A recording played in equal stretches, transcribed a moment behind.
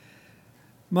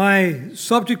My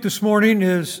subject this morning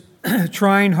is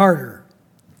trying harder.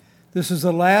 This is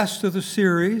the last of the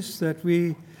series that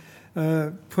we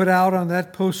put out on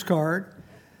that postcard,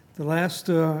 the last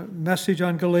message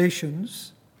on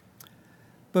Galatians.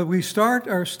 But we start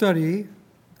our study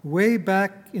way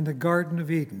back in the Garden of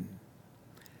Eden.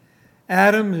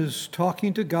 Adam is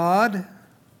talking to God,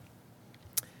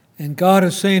 and God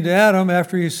is saying to Adam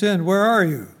after he sinned, "Where are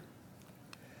you?"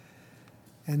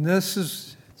 And this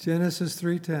is Genesis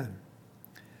 3:10.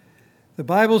 The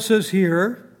Bible says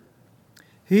here,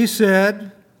 he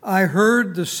said, "I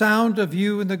heard the sound of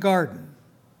you in the garden,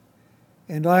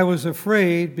 and I was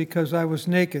afraid because I was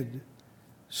naked,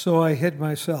 so I hid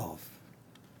myself."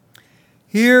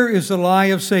 Here is the lie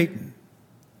of Satan,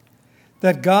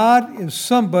 that God is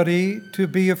somebody to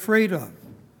be afraid of.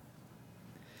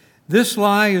 This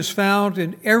lie is found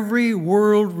in every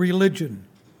world religion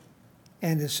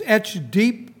and is etched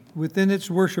deep within its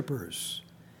worshipers.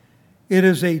 It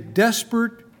is a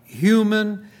desperate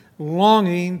human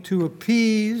longing to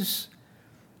appease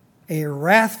a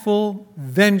wrathful,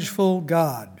 vengeful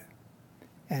God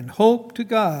and hope to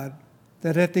God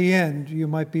that at the end you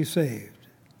might be saved.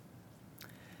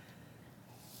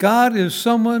 God is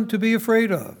someone to be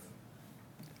afraid of.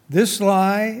 This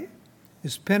lie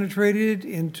is penetrated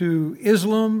into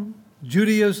Islam,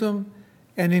 Judaism,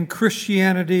 and in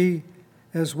Christianity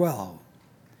as well.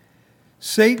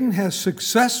 Satan has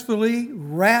successfully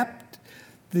wrapped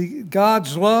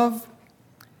God's love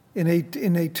in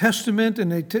a testament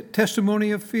and a testimony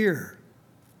of fear.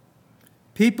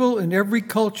 People in every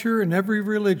culture and every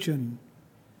religion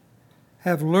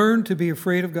have learned to be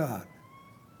afraid of God.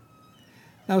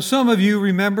 Now, some of you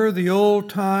remember the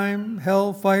old-time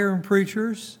hell, fire, and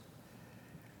preachers.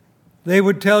 They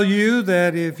would tell you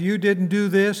that if you didn't do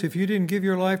this, if you didn't give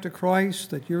your life to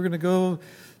Christ, that you're going to go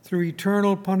through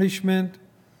eternal punishment.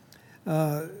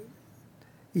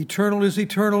 Eternal is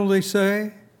eternal, they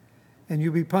say, and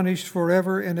you'll be punished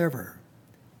forever and ever.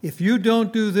 If you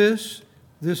don't do this,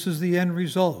 this is the end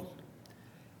result.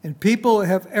 And people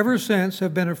have ever since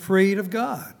have been afraid of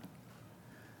God.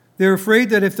 They're afraid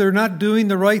that if they're not doing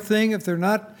the right thing, if they're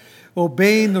not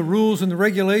obeying the rules and the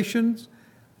regulations,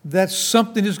 that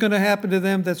something is going to happen to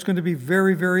them that's going to be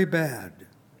very, very bad.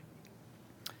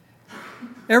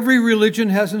 Every religion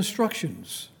has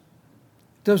instructions.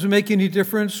 It doesn't make any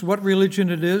difference what religion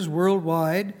it is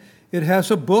worldwide. It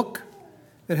has a book,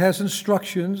 it has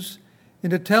instructions,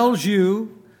 and it tells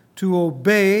you to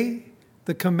obey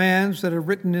the commands that are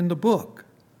written in the book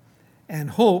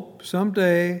and hope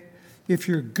someday, if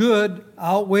your good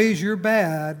outweighs your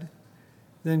bad,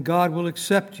 then God will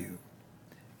accept you.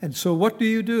 And so what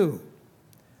do?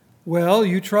 Well,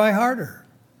 you try harder.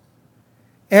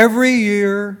 Every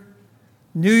year,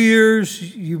 New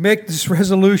Year's, you make this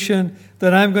resolution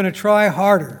that I'm going to try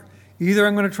harder. Either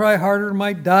I'm going to try harder in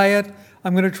my diet,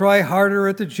 I'm going to try harder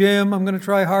at the gym, I'm going to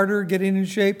try harder getting in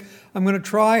shape, I'm going to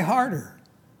try harder.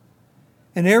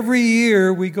 And every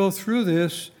year we go through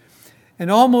this,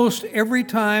 and almost every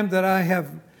time that I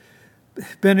have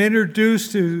been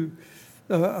introduced to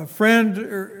a friend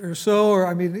or so, or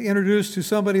introduced to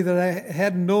somebody that I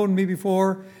hadn't known me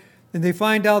before, and they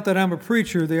find out that I'm a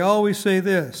preacher, they always say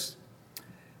this.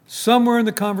 Somewhere in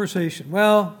the conversation,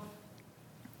 well,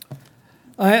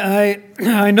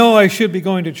 I know I should be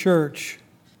going to church.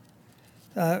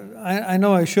 I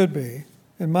know I should be.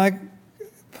 And my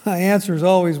answer is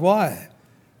always, why?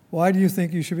 Why do you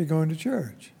think you should be going to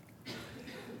church?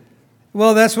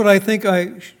 Well, that's what I think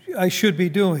I should be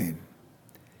doing.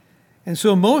 And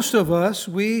so most of us,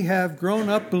 we have grown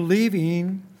up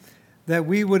believing that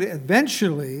we would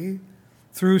eventually,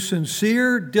 through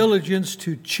sincere diligence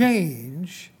to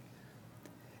change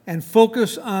and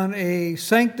focus on a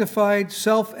sanctified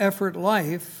self-effort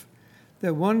life,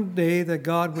 that one day that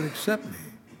God would accept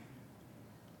me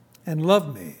and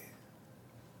love me.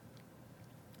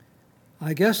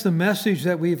 I guess the message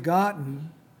that we've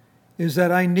gotten is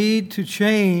that I need to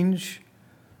change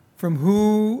from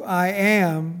who I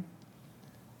am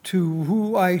to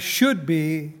who I should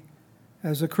be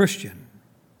as a Christian.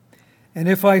 And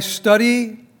if I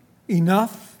study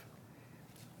enough,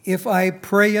 if I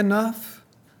pray enough,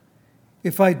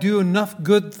 if I do enough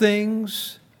good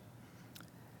things,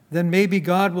 then maybe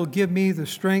God will give me the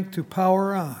strength to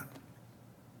power on.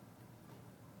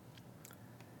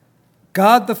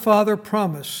 God the Father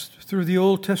promised through the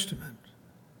Old Testament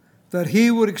that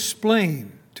He would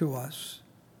explain to us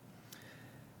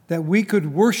that we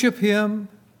could worship Him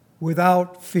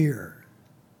without fear.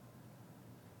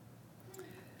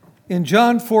 In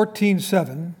John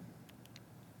 14:7,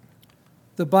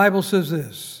 the Bible says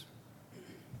this,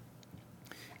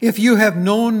 "If you have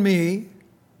known me,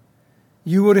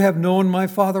 you would have known my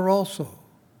Father also.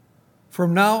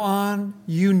 From now on,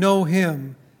 you know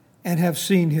him and have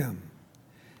seen him.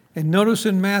 And notice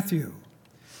in Matthew,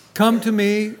 come to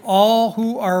me, all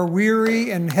who are weary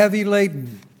and heavy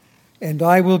laden, and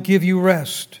I will give you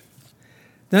rest.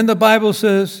 Then the Bible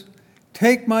says,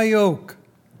 take my yoke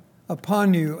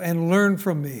upon you and learn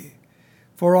from me,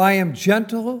 for I am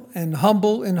gentle and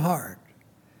humble in heart,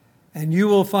 and you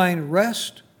will find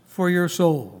rest for your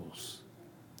souls.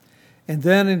 And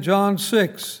then in John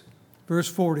 6, verse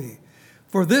 40,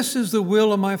 for this is the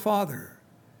will of my Father,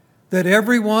 that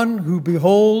everyone who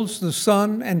beholds the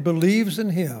Son and believes in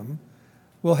him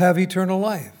will have eternal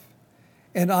life,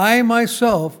 and I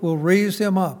myself will raise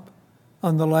him up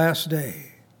on the last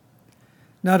day.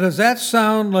 Now, does that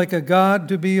sound like a God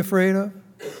to be afraid of?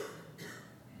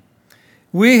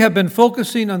 We have been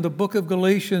focusing on the book of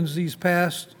Galatians these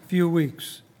past few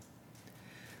weeks.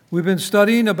 We've been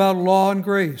studying about law and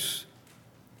grace.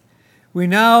 We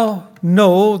now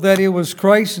know that it was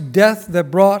Christ's death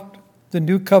that brought the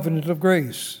new covenant of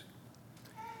grace.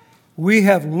 We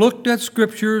have looked at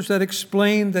scriptures that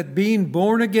explain that being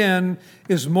born again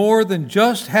is more than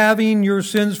just having your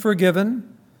sins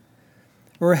forgiven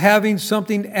or having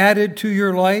something added to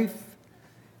your life.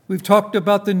 We've talked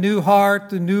about the new heart,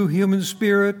 the new human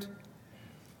spirit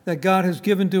that God has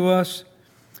given to us.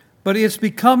 But it's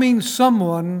becoming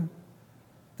someone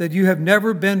that you have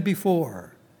never been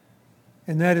before,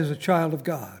 and that is a child of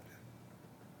God.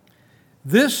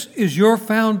 This is your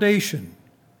foundation.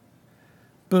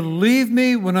 Believe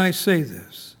me when I say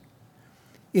this.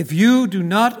 If you do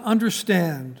not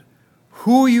understand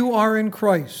who you are in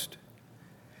Christ,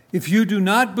 if you do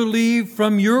not believe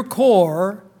from your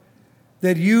core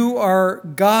that you are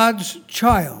God's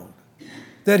child,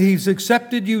 that he's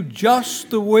accepted you just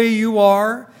the way you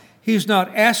are, he's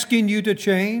not asking you to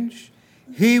change,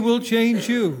 he will change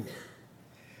you.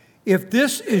 If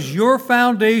this is your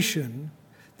foundation,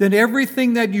 then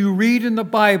everything that you read in the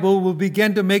Bible will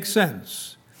begin to make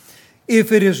sense.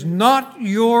 If it's not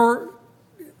your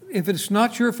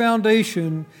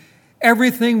foundation,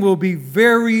 everything will be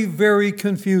very, very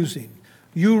confusing.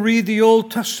 You read the Old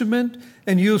Testament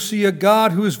and you'll see a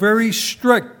God who is very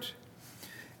strict.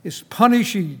 He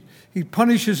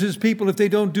punishes his people if they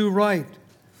don't do right.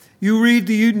 You read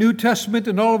the New Testament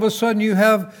and all of a sudden you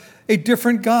have a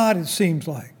different God, it seems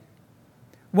like.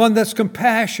 One that's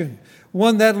compassion,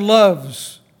 one that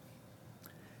loves.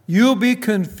 You'll be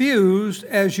confused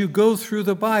as you go through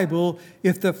the Bible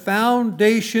if the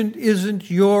foundation isn't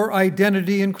your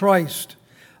identity in Christ.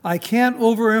 I can't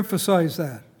overemphasize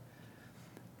that.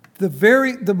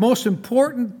 The most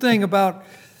important thing about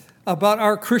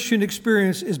our Christian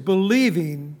experience is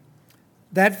believing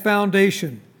that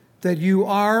foundation, that you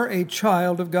are a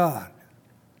child of God.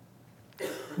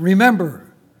 Remember,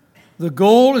 the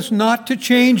goal is not to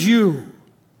change you.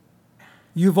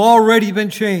 You've already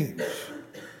been changed.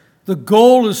 The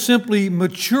goal is simply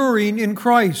maturing in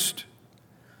Christ.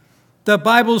 The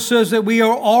Bible says that we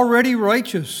are already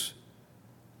righteous,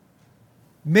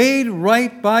 made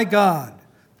right by God,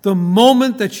 the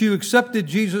moment that you accepted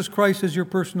Jesus Christ as your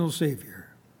personal Savior.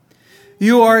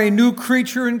 You are a new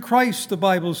creature in Christ, the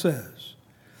Bible says.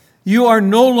 You are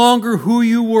no longer who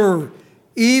you were,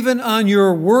 even on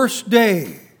your worst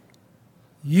day.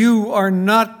 You are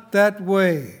not that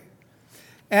way.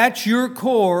 At your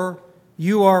core,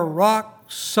 you are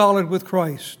rock solid with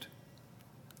Christ.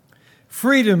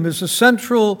 Freedom is a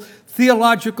central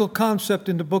theological concept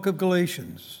in the book of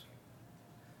Galatians.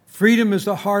 Freedom is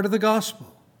the heart of the gospel.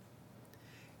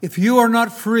 If you are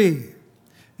not free,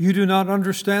 you do not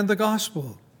understand the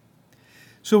gospel.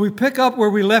 So we pick up where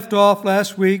we left off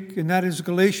last week, and that is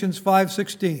Galatians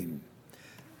 5:16.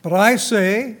 But I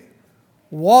say,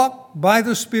 walk by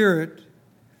the Spirit,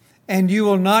 and you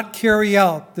will not carry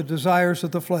out the desires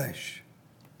of the flesh.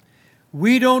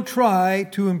 We don't try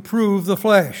to improve the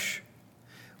flesh.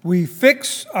 We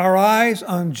fix our eyes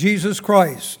on Jesus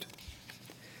Christ.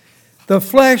 The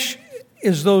flesh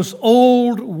is those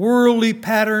old worldly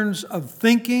patterns of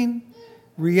thinking,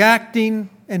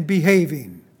 reacting, and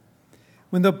behaving.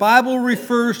 When the Bible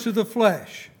refers to the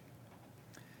flesh,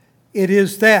 it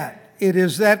is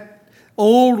that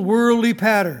old worldly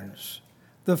patterns.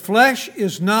 The flesh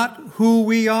is not who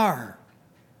we are.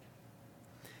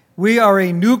 We are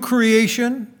a new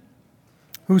creation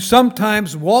who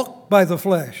sometimes walk by the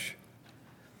flesh.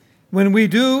 When we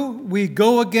do, we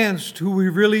go against who we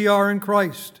really are in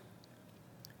Christ.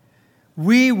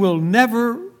 We will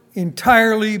never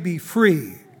entirely be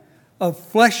free of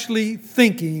fleshly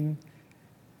thinking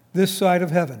this side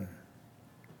of heaven.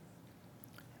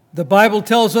 The Bible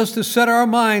tells us to set our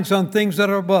minds on things that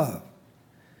are above.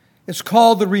 It's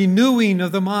called the renewing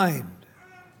of the mind.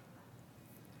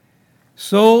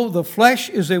 So the flesh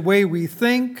is a way we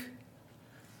think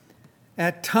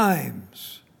at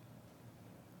times,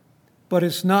 but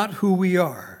it's not who we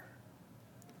are.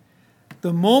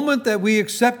 The moment that we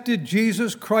accepted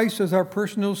Jesus Christ as our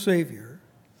personal Savior,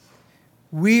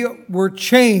 we were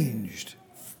changed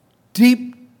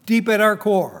deep at our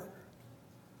core.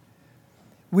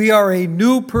 We are a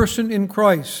new person in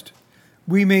Christ.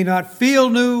 We may not feel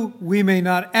new, we may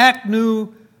not act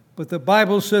new, but the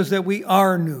Bible says that we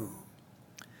are new.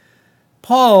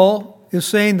 Paul is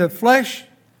saying the flesh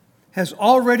has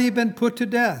already been put to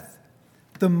death.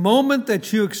 The moment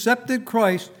that you accepted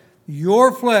Christ,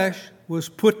 your flesh was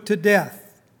put to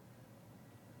death.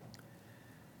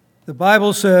 The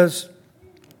Bible says,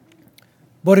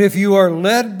 "But if you are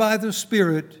led by the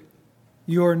Spirit,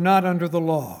 you are not under the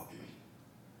law."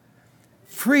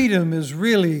 Freedom is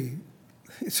really,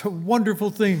 it's a wonderful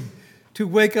thing to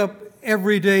wake up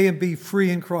every day and be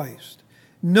free in Christ.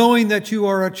 Knowing that you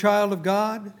are a child of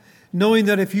God, knowing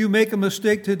that if you make a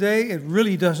mistake today, it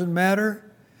really doesn't matter.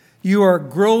 You are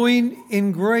growing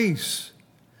in grace.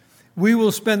 We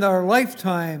will spend our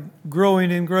lifetime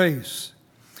growing in grace.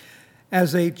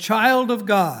 As a child of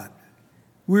God,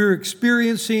 we're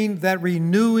experiencing that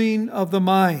renewing of the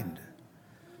mind.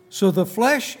 So the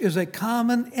flesh is a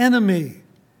common enemy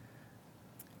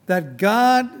that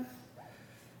God,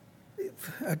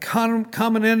 a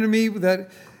common enemy that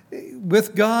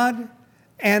with God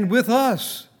and with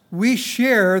us, we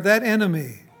share that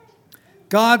enemy.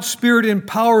 God's Spirit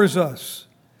empowers us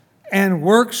and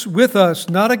works with us,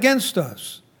 not against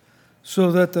us,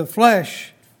 so that the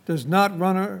flesh does not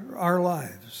run our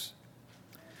lives.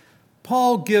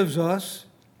 Paul gives us,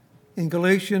 in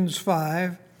Galatians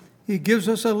 5, he gives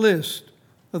us a list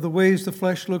of the ways the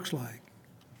flesh looks like.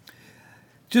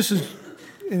 Just as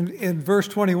in verse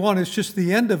 21, it's just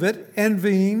the end of it,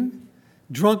 envying,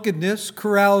 drunkenness,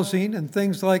 carousing, and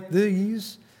things like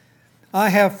these. I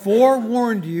have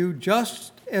forewarned you,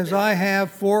 just as I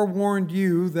have forewarned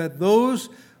you, that those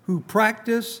who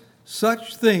practice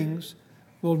such things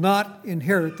will not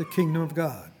inherit the kingdom of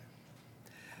God.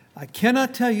 I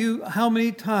cannot tell you how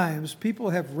many times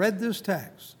people have read this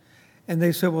text and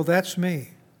they say, well, that's me.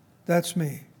 That's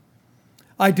me.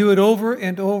 I do it over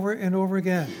and over and over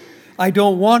again. I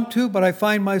don't want to, but I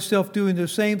find myself doing the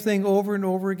same thing over and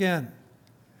over again.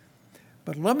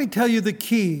 But let me tell you the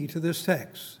key to this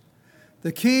text.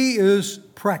 The key is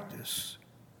practice.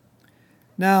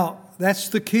 Now, that's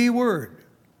the key word.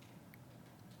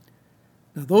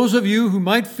 Now, those of you who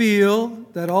might feel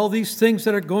that all these things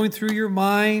that are going through your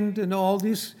mind and all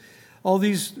these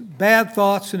bad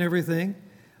thoughts and everything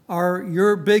are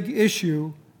your big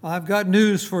issue, I've got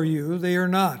news for you. They are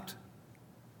not.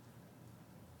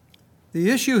 The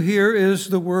issue here is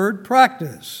the word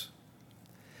practice.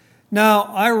 Now,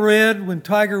 I read when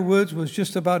Tiger Woods was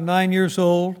just about 9 years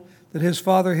old that his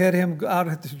father had him out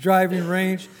at the driving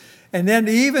range. And then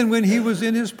even when he was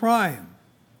in his prime,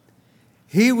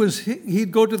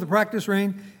 he'd go to the practice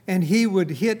range and he would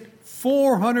hit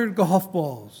 400 golf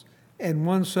balls in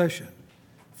one session.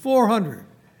 400.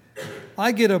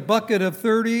 I get a bucket of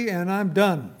 30 and I'm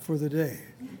done for the day.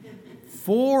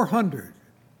 400.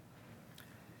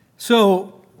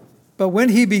 So, but when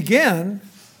he began,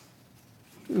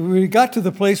 when he got to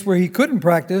the place where he couldn't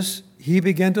practice, he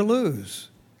began to lose.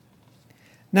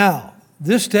 Now,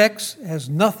 this text has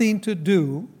nothing to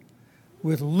do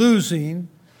with losing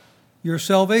your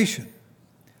salvation.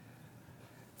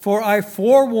 For I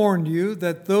forewarned you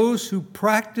that those who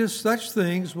practice such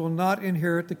things will not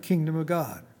inherit the kingdom of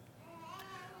God.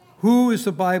 Who is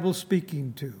the Bible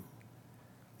speaking to?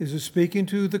 Is it speaking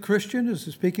to the Christian? Is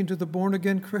it speaking to the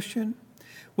born-again Christian?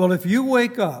 Well, if you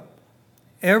wake up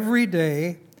every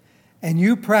day and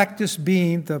you practice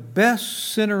being the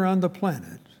best sinner on the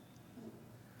planet,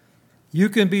 you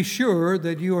can be sure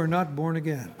that you are not born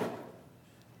again.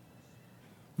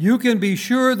 You can be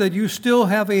sure that you still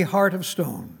have a heart of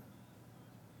stone.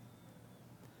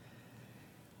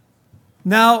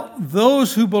 Now,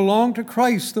 those who belong to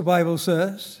Christ, the Bible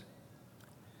says,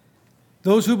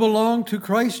 those who belong to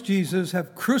Christ Jesus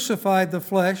have crucified the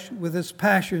flesh with its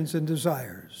passions and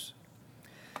desires.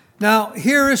 Now,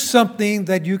 here is something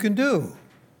that you can do.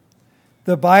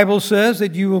 The Bible says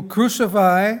that you will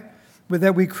crucify,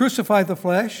 that we crucify the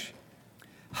flesh.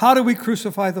 How do we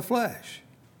crucify the flesh?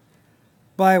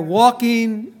 By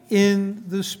walking in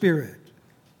the Spirit.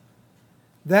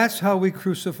 That's how we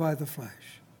crucify the flesh.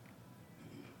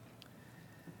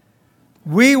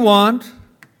 We want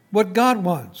what God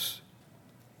wants.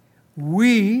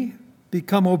 We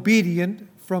become obedient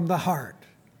from the heart.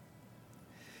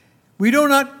 We do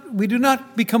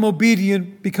not become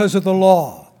obedient because of the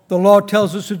law. The law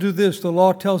tells us to do this. The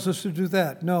law tells us to do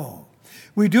that. No.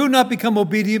 We do not become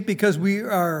obedient because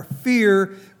we're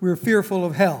fearful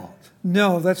of hell.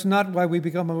 No, that's not why we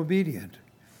become obedient.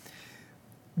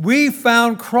 We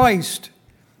found Christ.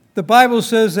 The Bible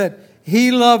says that He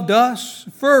loved us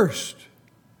first.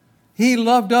 He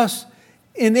loved us,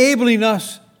 enabling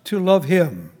us to love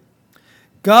Him.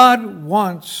 God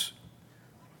wants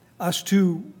us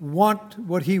to want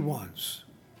what He wants.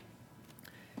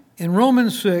 In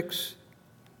Romans 6,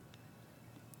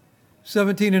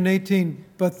 17 and 18,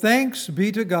 but thanks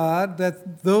be to God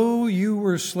that though you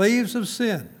were slaves of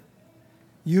sin,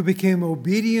 you became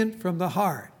obedient from the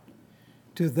heart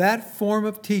to that form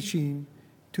of teaching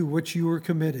to which you were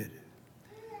committed.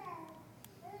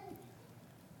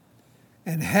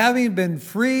 And having been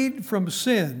freed from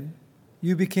sin,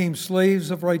 you became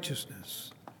slaves of righteousness.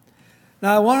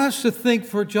 Now I want us to think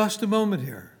for just a moment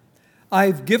here.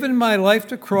 I've given my life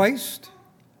to Christ,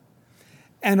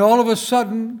 and all of a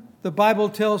sudden, the Bible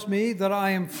tells me that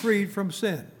I am freed from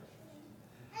sin.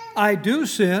 I do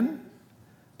sin,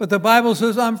 but the Bible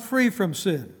says I'm free from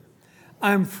sin.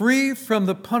 I'm free from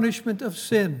the punishment of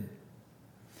sin.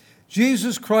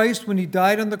 Jesus Christ, when He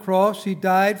died on the cross, He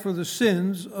died for the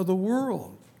sins of the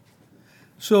world.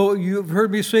 So you've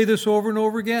heard me say this over and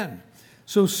over again.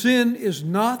 So sin is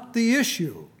not the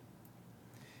issue.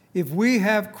 If we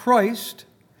have Christ,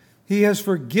 He has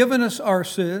forgiven us our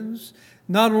sins.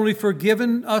 Not only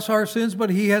forgiven us our sins, but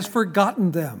He has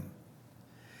forgotten them.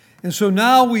 And so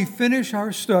now we finish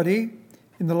our study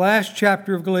in the last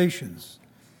chapter of Galatians.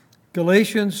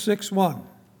 Galatians 6:1.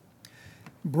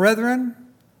 Brethren,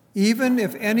 even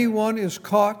if anyone is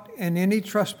caught in any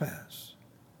trespass,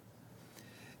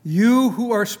 you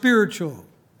who are spiritual,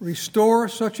 restore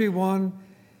such a one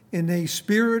in a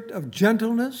spirit of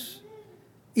gentleness,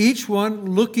 each one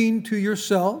looking to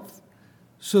yourself,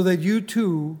 so that you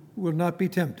too will not be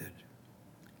tempted.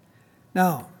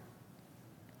 Now,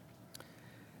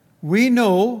 we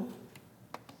know,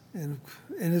 and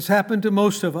it's happened to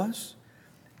most of us,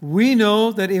 we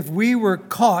know that if we were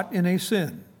caught in a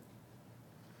sin,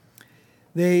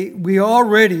 we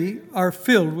already are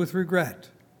filled with regret.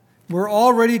 We're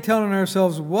already telling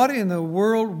ourselves, what in the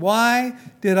world, why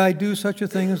did I do such a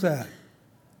thing as that?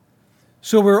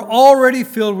 So we're already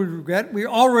filled with regret. We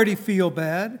already feel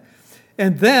bad.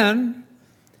 And then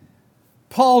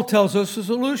Paul tells us a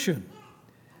solution.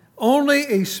 Only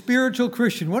a spiritual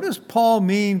Christian. What does Paul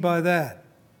mean by that?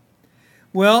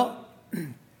 Well,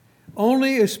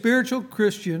 only a spiritual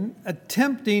Christian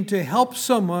attempting to help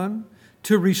someone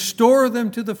to restore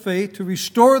them to the faith, to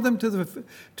restore them to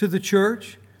the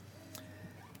church,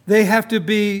 they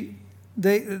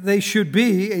should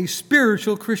be a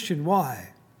spiritual Christian.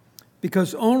 Why?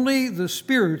 Because only the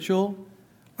spiritual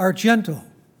are gentle.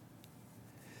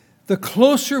 The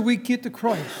closer we get to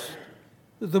Christ,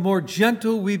 the more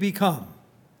gentle we become.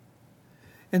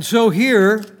 And so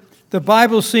here, the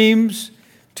Bible seems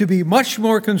to be much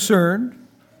more concerned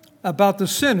about the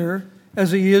sinner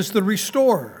as he is the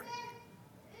restorer.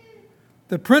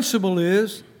 The principle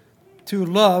is to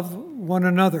love one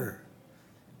another,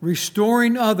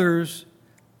 restoring others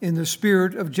in the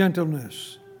spirit of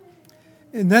gentleness.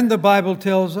 And then the Bible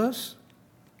tells us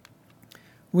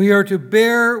we are to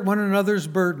bear one another's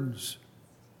burdens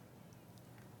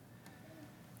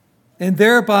and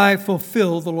thereby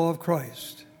fulfill the law of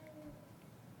Christ.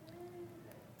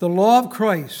 The law of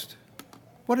Christ.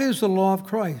 What is the law of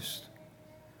Christ?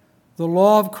 The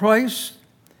law of Christ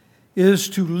is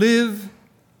to live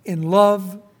in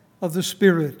love of the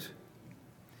Spirit.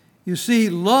 You see,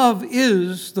 love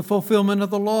is the fulfillment of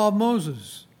the law of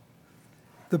Moses.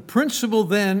 The principle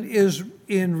then is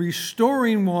in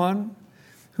restoring one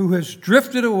who has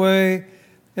drifted away,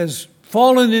 has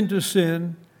fallen into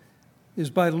sin,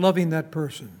 is by loving that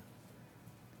person,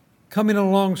 coming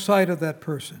alongside of that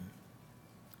person.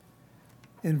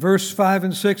 In verse 5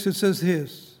 and 6 it says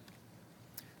this,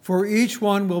 for each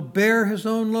one will bear his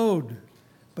own load,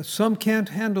 but some can't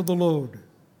handle the load.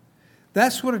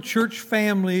 That's what a church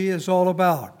family is all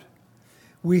about.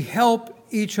 We help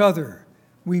each other.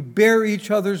 We bear each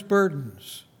other's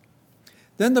burdens.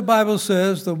 Then the Bible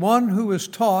says the one who is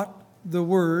taught the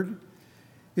word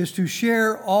is to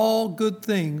share all good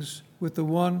things with the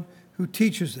one who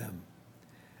teaches them.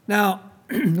 Now,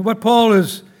 what Paul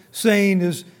is saying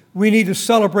is we need to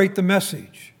celebrate the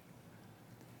message.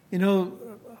 You know,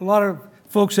 a lot of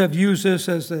folks have used this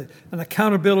as an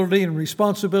accountability and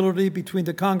responsibility between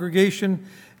the congregation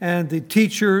and the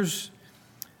teachers.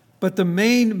 But the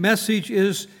main message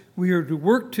is we are to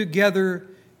work together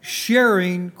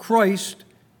sharing Christ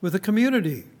with the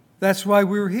community. That's why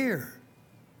we're here.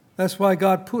 That's why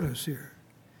God put us here.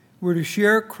 We're to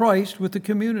share Christ with the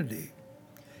community.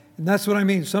 And that's what I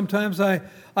mean. Sometimes I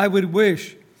would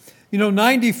wish,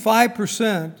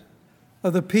 95%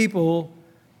 of the people,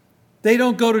 they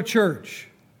don't go to church.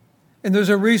 And there's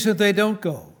a reason they don't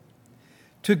go.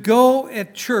 To go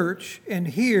at church and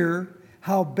hear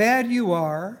how bad you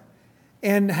are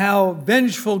and how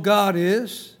vengeful God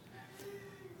is,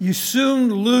 you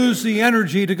soon lose the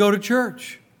energy to go to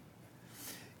church.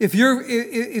 If you're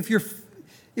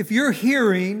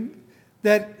hearing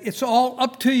that it's all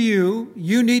up to you,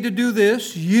 you need to do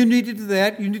this, you need to do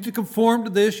that, you need to conform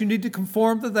to this, you need to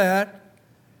conform to that,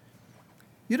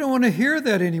 you don't want to hear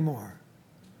that anymore.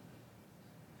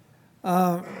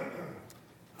 I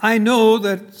know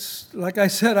that, like I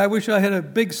said, I wish I had a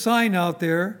big sign out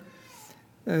there,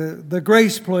 the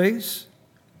Grace Place,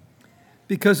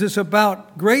 because it's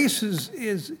about grace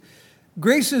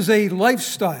is a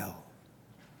lifestyle.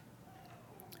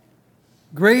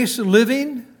 Grace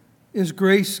living is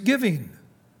grace giving.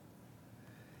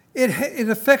 It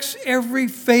affects every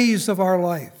phase of our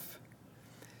life.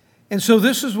 And so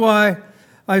this is why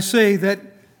I say that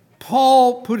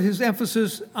Paul put his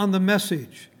emphasis on the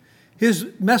message. His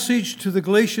message to the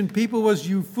Galatian people was,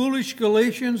 "You foolish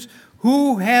Galatians,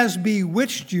 who has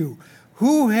bewitched you?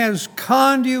 Who has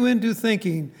conned you into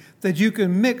thinking that you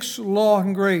can mix law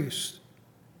and grace?"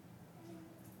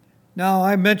 Now,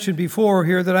 I mentioned before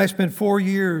here that I spent 4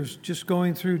 years just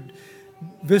going through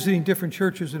visiting different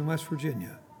churches in West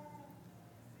Virginia.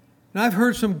 And I've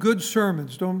heard some good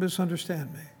sermons, don't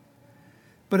misunderstand me.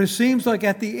 But it seems like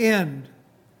at the end,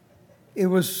 it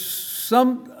was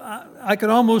I could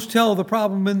almost tell the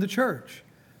problem in the church.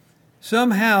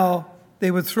 Somehow,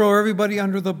 they would throw everybody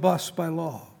under the bus by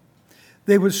law.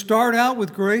 They would start out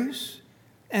with grace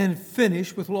and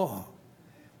finish with law.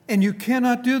 And you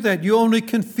cannot do that. You only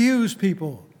confuse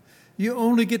people. You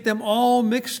only get them all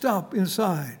mixed up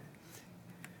inside.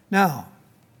 Now,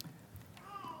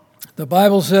 the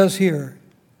Bible says here,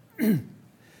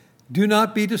 do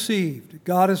not be deceived.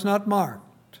 God is not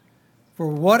marked. For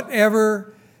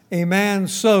whatever a man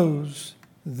sows,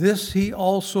 this he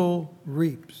also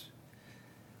reaps.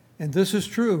 And this is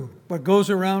true. What goes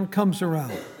around comes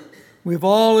around. We've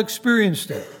all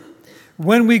experienced it.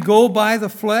 When we go by the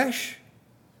flesh,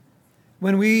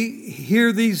 when we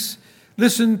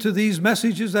listen to these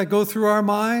messages that go through our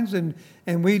minds and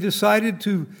we decided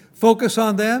to focus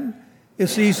on them,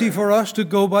 it's easy for us to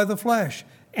go by the flesh.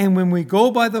 And when we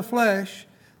go by the flesh,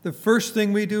 the first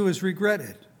thing we do is regret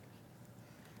it.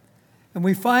 And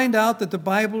we find out that the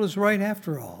Bible is right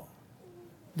after all.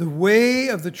 The way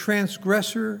of the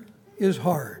transgressor is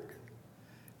hard.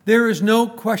 There is no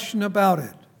question about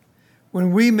it.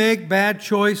 When we make bad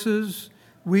choices,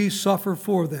 we suffer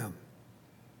for them.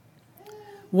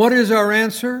 What is our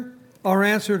answer? Our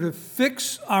answer to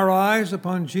fix our eyes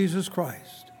upon Jesus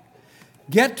Christ.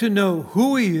 Get to know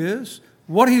who He is,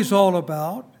 what He's all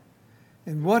about,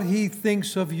 and what He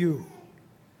thinks of you.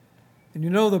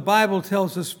 And the Bible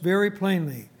tells us very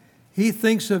plainly, He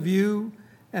thinks of you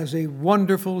as a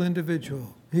wonderful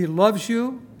individual. He loves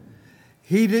you.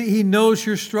 He knows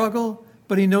your struggle,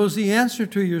 but He knows the answer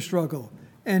to your struggle,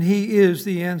 and He is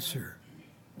the answer.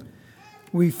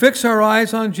 We fix our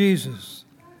eyes on Jesus.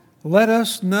 Let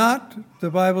us not,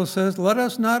 the Bible says, let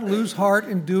us not lose heart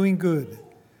in doing good,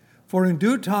 for in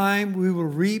due time we will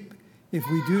reap if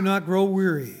we do not grow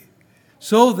weary.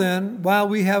 So then, while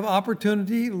we have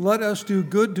opportunity, let us do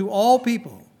good to all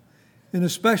people, and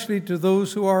especially to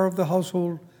those who are of the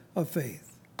household of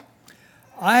faith.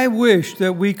 I wish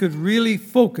that we could really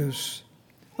focus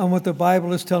on what the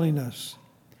Bible is telling us.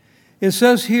 It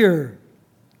says here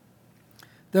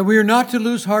that we are not to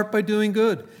lose heart by doing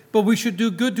good, but we should do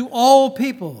good to all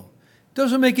people. It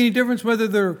doesn't make any difference whether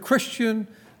they're a Christian,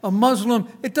 a Muslim.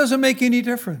 It doesn't make any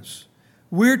difference.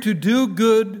 We're to do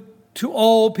good to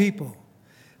all people.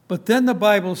 But then the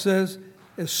Bible says,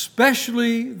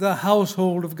 especially the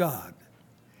household of God.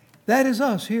 That is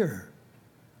us here.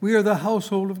 We are the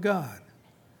household of God.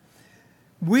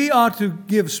 We ought to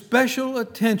give special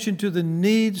attention to the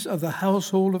needs of the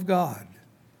household of God.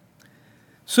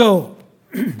 So,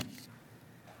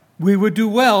 we would do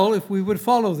well if we would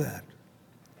follow that.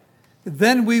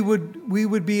 Then we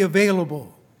would be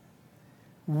available.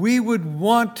 We would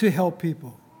want to help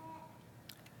people.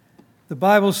 The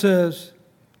Bible says,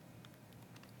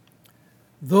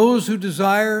 those who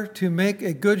desire to make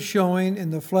a good showing in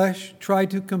the flesh try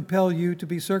to compel you to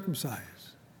be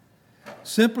circumcised,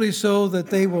 simply so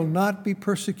that they will not be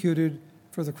persecuted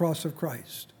for the cross of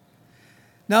Christ.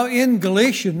 Now in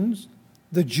Galatians,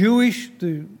 the Jewish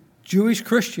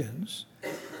Christians,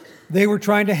 They were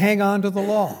trying to hang on to the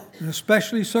law, and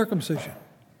especially circumcision.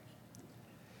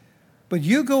 But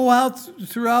you go out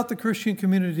throughout the Christian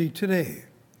community today,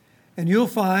 and you'll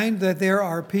find that there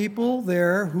are people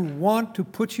there who want to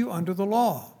put you under the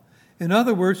law. In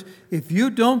other words, if you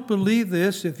don't believe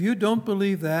this, if you don't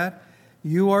believe that,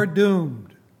 you are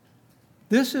doomed.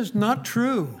 This is not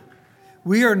true.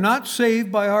 We are not saved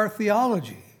by our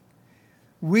theology.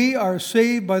 We are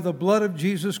saved by the blood of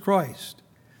Jesus Christ.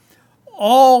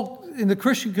 All in the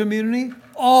Christian community,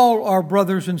 all are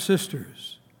brothers and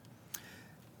sisters.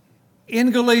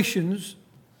 In Galatians,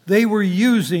 they were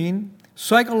using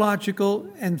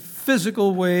psychological and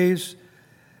physical ways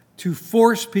to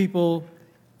force people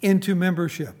into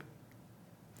membership.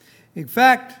 In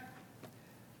fact,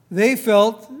 they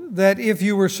felt that if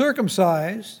you were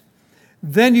circumcised,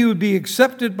 then you would be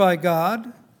accepted by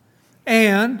God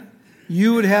and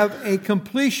you would have a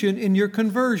completion in your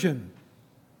conversion.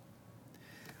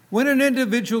 When an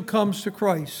individual comes to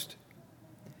Christ,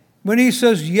 when he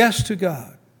says yes to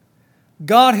God,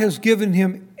 God has given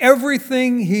him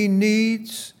everything he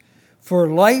needs for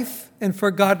life and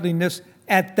for godliness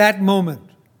at that moment.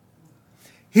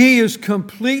 He is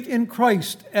complete in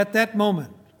Christ at that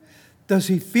moment. Does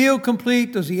he feel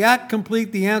complete? Does he act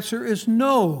complete? The answer is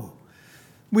no.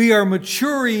 We are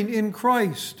maturing in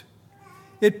Christ.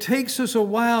 It takes us a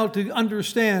while to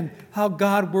understand how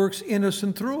God works in us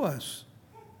and through us.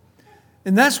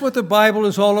 And that's what the Bible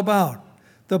is all about.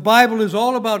 The Bible is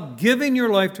all about giving your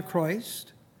life to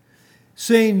Christ,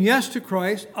 saying yes to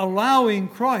Christ, allowing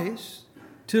Christ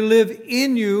to live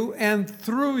in you and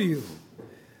through you.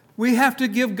 We have to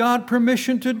give God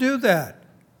permission to do that.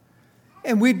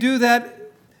 And we do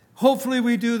that, hopefully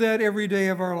we do that every day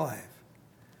of our life.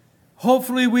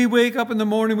 Hopefully we wake up in the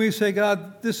morning, we say,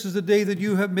 God, this is the day that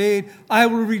you have made. I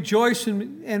will rejoice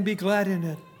and be glad in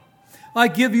it. I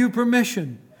give you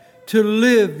permission to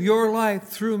live your life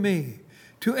through me,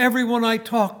 to everyone I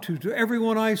talk to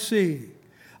everyone I see.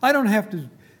 I don't have to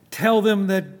tell them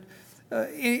that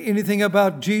anything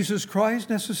about Jesus Christ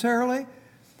necessarily.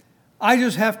 I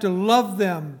just have to love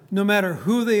them no matter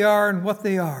who they are and what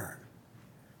they are.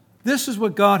 This is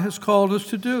what God has called us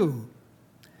to do.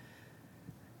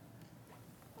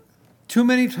 Too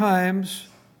many times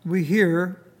we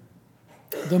hear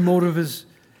the motive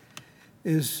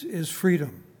is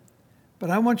freedom. But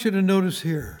I want you to notice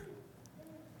here,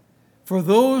 for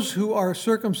those who are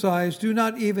circumcised do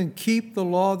not even keep the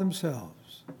law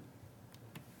themselves.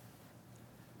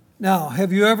 Now,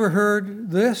 have you ever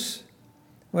heard this?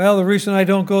 Well, the reason I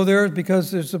don't go there is because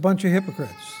there's a bunch of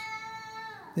hypocrites.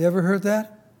 You ever heard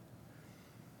that?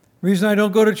 The reason I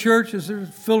don't go to church is they're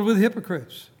filled with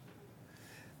hypocrites.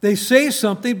 They say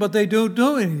something, but they don't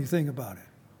do anything about it.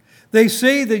 They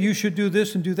say that you should do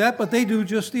this and do that, but they do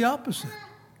just the opposite.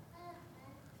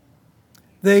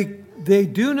 They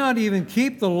do not even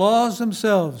keep the laws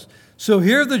themselves. So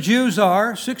here the Jews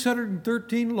are,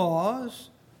 613 laws,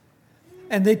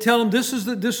 and they tell them this is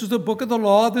the book of the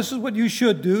law, this is what you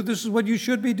should do, this is what you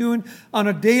should be doing on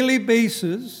a daily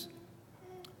basis.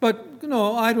 But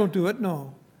no, I don't do it,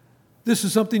 no. This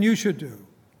is something you should do.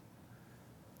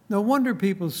 No wonder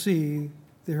people see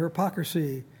the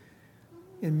hypocrisy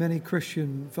in many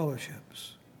Christian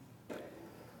fellowships.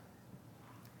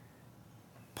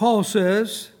 Paul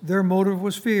says their motive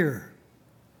was fear.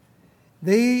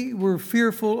 They were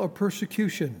fearful of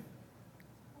persecution.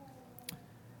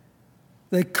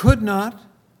 They could not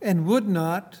and would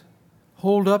not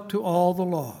hold up to all the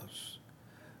laws.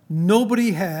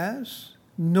 Nobody has,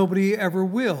 nobody ever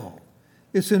will.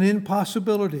 It's an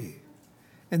impossibility.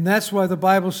 And that's why the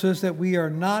Bible says that we are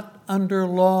not under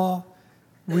law,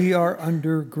 we are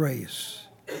under grace.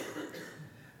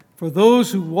 For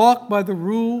those who walk by the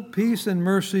rule, peace and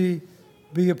mercy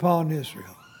be upon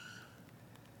Israel.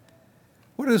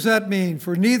 What does that mean?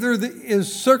 For neither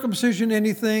is circumcision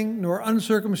anything, nor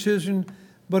uncircumcision,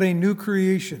 but a new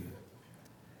creation.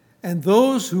 And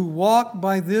those who walk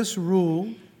by this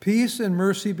rule, peace and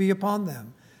mercy be upon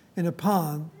them, and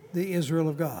upon the Israel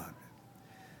of God.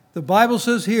 The Bible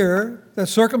says here that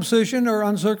circumcision or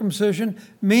uncircumcision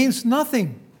means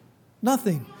nothing.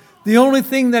 Nothing. The only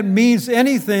thing that means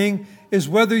anything is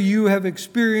whether you have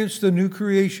experienced the new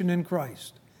creation in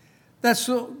Christ. That's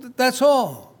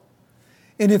all.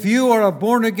 And if you are a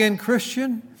born-again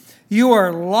Christian, you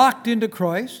are locked into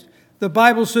Christ. The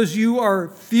Bible says you are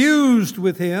fused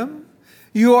with Him.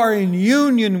 You are in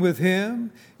union with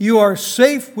Him. You are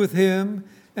safe with Him.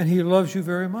 And He loves you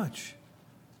very much.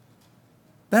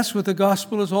 That's what the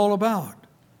gospel is all about.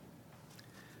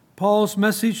 Paul's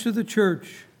message to the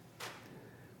church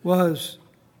was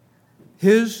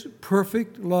his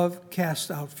perfect love cast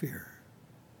out fear.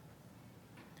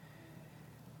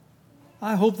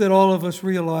 I hope that all of us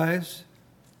realize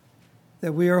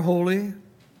that we are holy,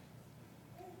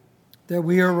 that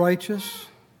we are righteous,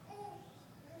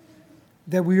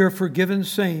 that we are forgiven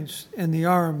saints in the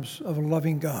arms of a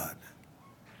loving God.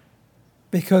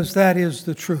 Because that is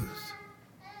the truth.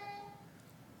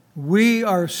 We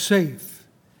are safe.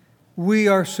 We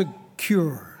are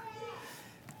secure.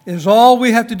 All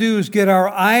we have to do is get our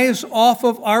eyes off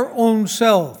of our own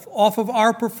self, off of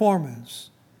our performance,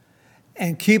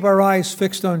 and keep our eyes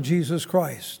fixed on Jesus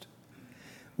Christ.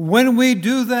 When we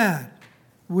do that,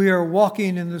 we are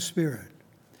walking in the Spirit.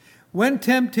 When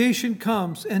temptation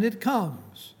comes, and it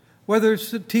comes, whether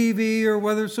it's a TV or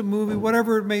whether it's a movie,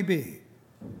 whatever it may be,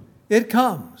 it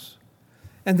comes.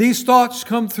 And these thoughts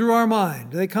come through our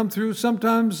mind.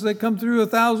 Sometimes they come through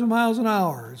 1,000 miles an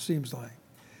hour, it seems like.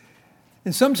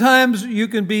 And sometimes you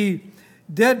can be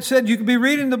you can be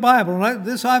reading the Bible, and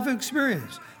this I've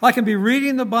experienced. I can be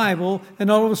reading the Bible, and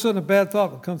all of a sudden a bad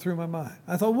thought will come through my mind.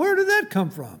 I thought, where did that come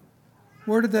from?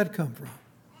 Where did that come from?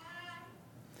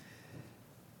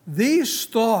 These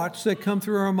thoughts that come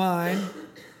through our mind,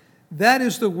 that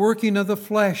is the working of the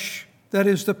flesh. That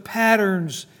is the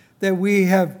patterns that we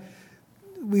have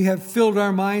filled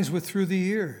our minds with through the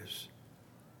years.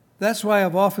 That's why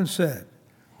I've often said,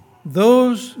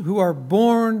 those who are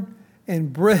born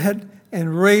and bred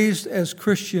and raised as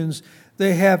Christians,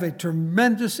 they have a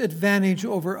tremendous advantage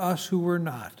over us who were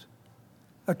not.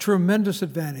 A tremendous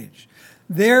advantage.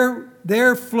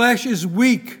 Their flesh is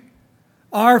weak.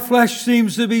 Our flesh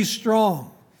seems to be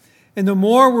strong. And the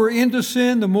more we're into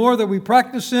sin, the more that we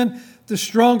practice sin, the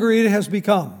stronger it has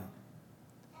become.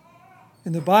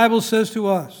 And the Bible says to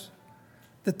us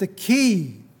that the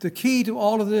key to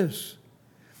all of this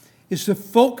is to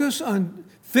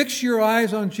fix your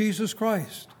eyes on Jesus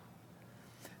Christ,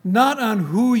 not on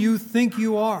who you think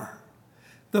you are.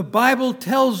 The Bible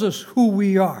tells us who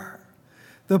we are.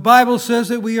 The Bible says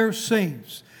that we are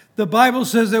saints. The Bible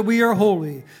says that we are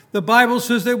holy. The Bible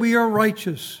says that we are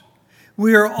righteous.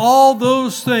 We are all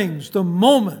those things the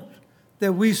moment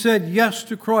that we said yes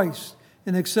to Christ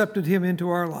and accepted Him into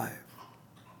our life.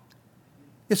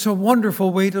 It's a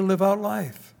wonderful way to live out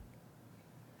life.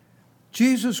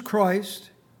 Jesus Christ,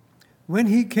 when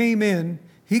He came in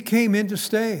to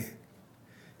stay.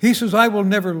 He says, I will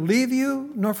never leave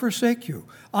you nor forsake you.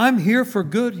 I'm here for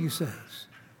good, He says.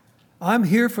 I'm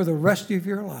here for the rest of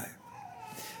your life.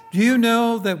 Do you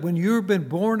know that when you've been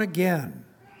born again,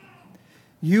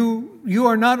 you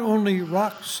are not only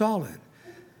rock solid.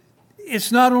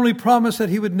 It's not only promised that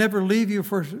He would never leave you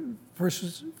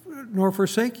nor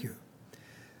forsake you,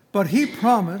 but He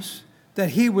promised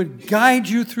that He would guide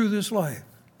you through this life.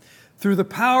 Through the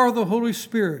power of the Holy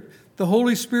Spirit. The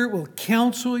Holy Spirit will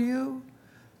counsel you.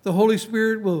 The Holy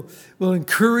Spirit will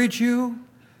encourage you.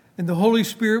 And the Holy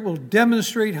Spirit will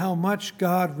demonstrate how much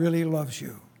God really loves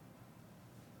you.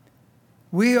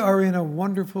 We are in a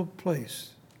wonderful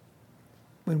place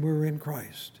when we're in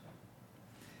Christ.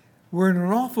 We're in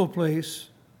an awful place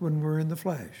when we're in the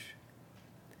flesh.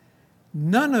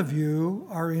 None of you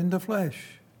are in the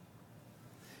flesh.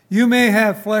 You may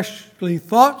have fleshly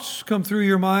thoughts come through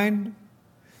your mind.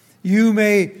 You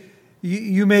may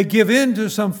give in to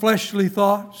some fleshly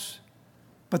thoughts,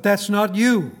 but that's not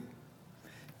you.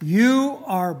 You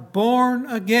are born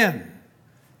again.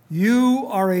 You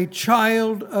are a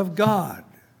child of God.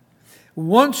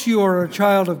 Once you are a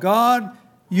child of God,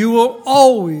 you will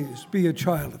always be a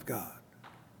child of God.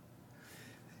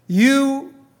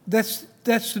 That's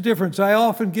the difference. I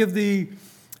often give the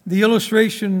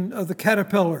illustration of the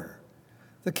caterpillar.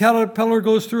 The caterpillar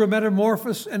goes through a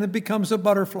metamorphosis and it becomes a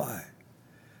butterfly.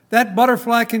 That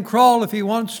butterfly can crawl if he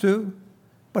wants to,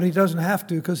 but he doesn't have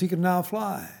to because he can now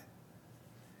fly.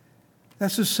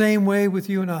 That's the same way with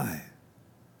you and I.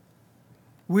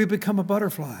 We become a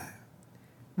butterfly.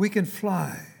 We can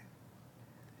fly.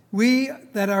 We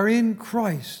that are in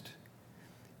Christ,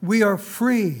 we are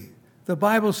free. The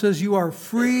Bible says you are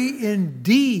free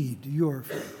indeed. You are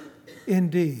free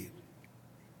indeed.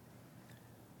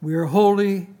 We are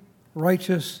holy,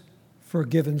 righteous,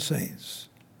 forgiven saints.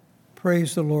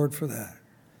 Praise the Lord for that.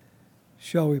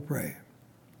 Shall we pray?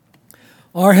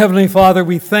 Our Heavenly Father,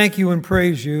 we thank you and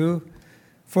praise you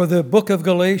for the book of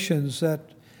Galatians, that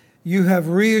you have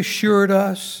reassured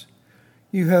us.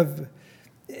 You have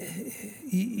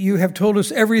told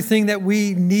us everything that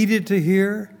we needed to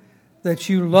hear, that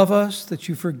you love us, that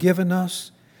you've forgiven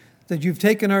us, that you've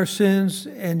taken our sins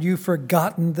and you've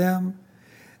forgotten them,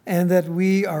 and that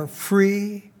we are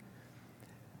free.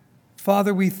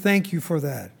 Father, we thank you for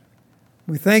that.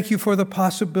 We thank you for the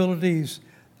possibilities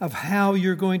of how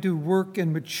you're going to work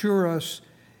and mature us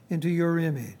into your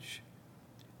image.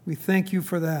 We thank you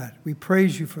for that. We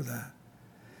praise you for that.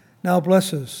 Now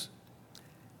bless us.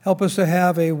 Help us to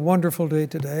have a wonderful day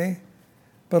today.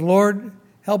 But Lord,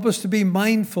 help us to be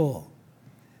mindful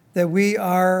that we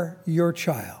are your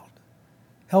child.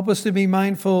 Help us to be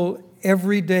mindful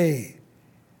every day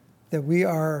that we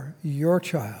are your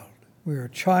child. We are a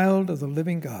child of the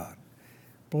living God.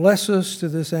 Bless us to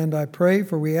this end, I pray,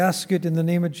 for we ask it in the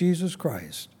name of Jesus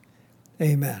Christ.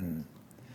 Amen.